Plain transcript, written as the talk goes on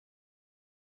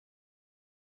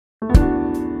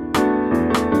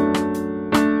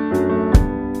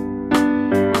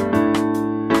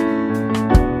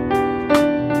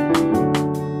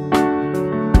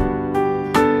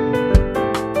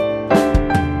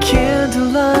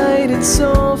and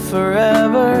soul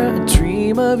forever. A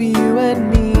dream of you and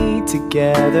me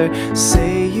together.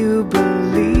 Say you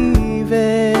believe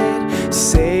it.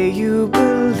 Say you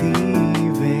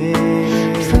believe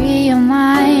it. Free your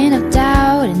mind of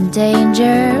doubt and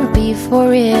danger. Be for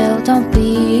real, don't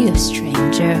be a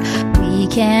stranger. We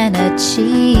can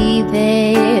achieve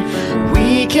it.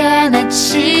 We can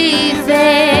achieve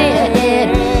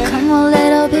it. Come a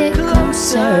little bit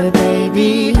closer,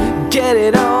 baby. Get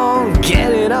it on,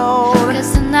 get it on.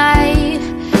 'Cause tonight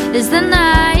is the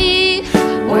night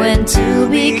when to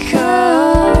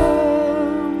become.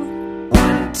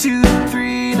 1, 2,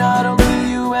 3, not only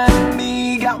you and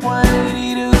me. Got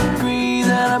 180 degrees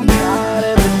and I'm caught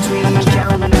in between.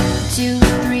 Counting 2,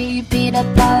 3, beat up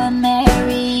all and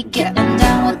Mary. Getting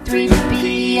down with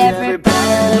 3B,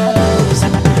 everybody loves.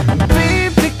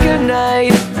 Babe, pick a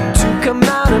night to come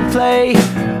out and play.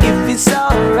 If it's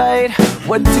alright,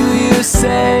 what do you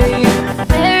say?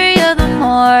 Mary of the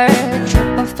more,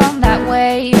 tripping from that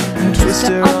way.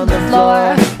 Twister on the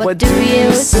floor, what do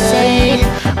you say?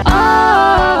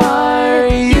 Are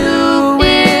you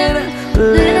in?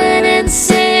 Living in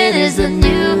sin is the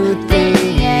new thing.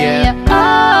 Yeah.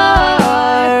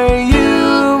 Are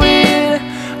you in?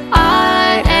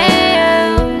 I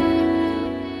am.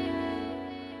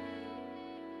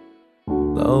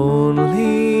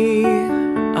 Lonely,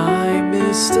 I'm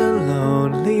Mr.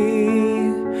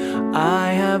 Lonely. I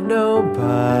have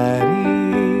nobody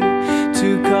to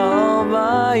call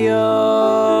my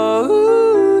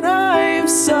own. I'm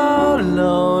so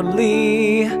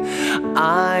lonely.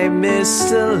 I'm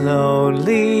Mr.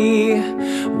 Lonely.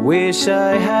 Wish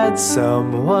I had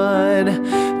someone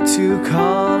to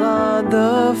call on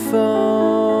the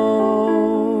phone.